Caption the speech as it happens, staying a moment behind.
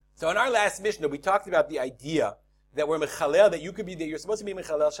So in our last Mishnah, we talked about the idea that we're mechalel, that you could be, that you're supposed to be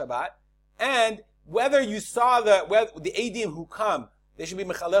mechalel Shabbat, and whether you saw the Eidim who come, they should be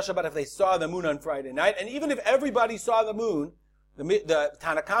mechalel Shabbat if they saw the moon on Friday night, and even if everybody saw the moon, the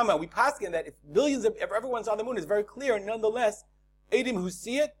Tanakama, we paskin that if everyone saw the moon, is very clear, and nonetheless, Eidim who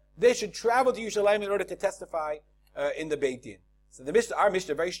see it, they should travel to Yerushalayim in order to testify in the Beit Din. So the Mishnah, our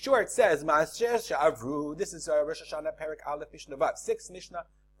Mishnah, very short, says, Ma'aseh she'avru, this is Rosh Hashanah, Perek Aleph, Mishnah Vav, 6th Mishnah,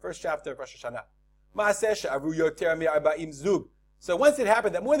 first chapter of Rosh Hashanah. Ma'aseh she'avru yoter mi'arba'im zug. So once it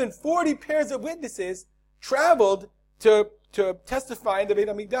happened that more than 40 pairs of witnesses traveled to testify in the Beit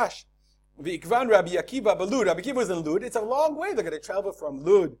HaMikdash. V'ikvan Rabbi Akiva b'Lud. Rabbi Akiva was in Lud. It's a long way. They're going to travel from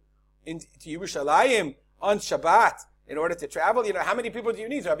Lud to Yerushalayim on Shabbat in order to travel. You know, how many people do you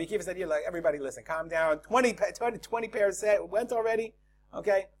need? So Rabbi Akiva said, like, everybody listen, calm down. 20 pairs went already.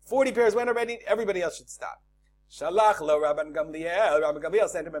 Okay? 40 pairs went already. Everybody else should stop. Shalach lo Rabban Gamliel. Rabban Gamliel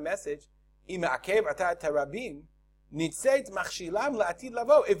sent him a message. Ima akev ata tarabim. Nitzeit machshilam la'atid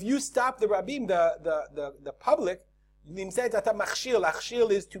lavo. If you stop the Rabbim, the public, Nimtzeit ata machshil. Achshil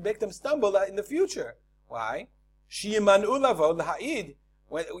is to make them stumble in the future. Why? Shiyimanu lavo l'ha'id.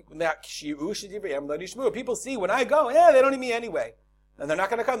 People see when I go, they don't need me anyway. And they're not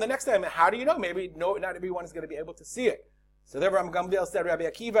going to come the next time. How do you know? Maybe not everyone is going to be able to see it. So therefore, Gamliel said, Rabbi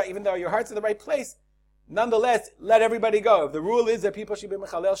Akiva, even though your heart's in the right place, nonetheless, let everybody go. If the rule is that people should be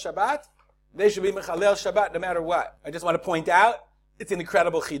Mechalel Shabbat, they should be Mechalel Shabbat no matter what. I just want to point out, it's an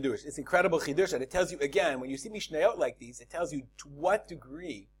incredible chidush. It's incredible chidush, and it tells you, again, when you see Mishnayot like these, it tells you to what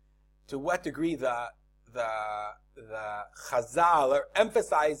degree the Chazal are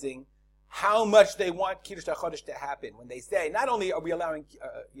emphasizing how much they want Kiddush HaChodesh to happen. When they say, not only are we allowing,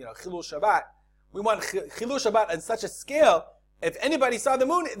 Chilul Shabbat, we want Chilul Shabbat on such a scale, if anybody saw the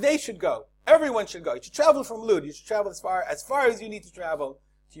moon, they should go. Everyone should go. You should travel from Lud. You should travel as far as you need to travel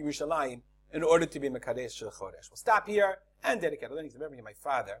to Yerushalayim in order to be Mekadesh Shel Chodesh. We'll stop here and dedicate a learning to memory of my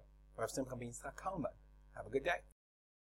father, Rav Simcha ben Yitzchak Kalman. Have a good day.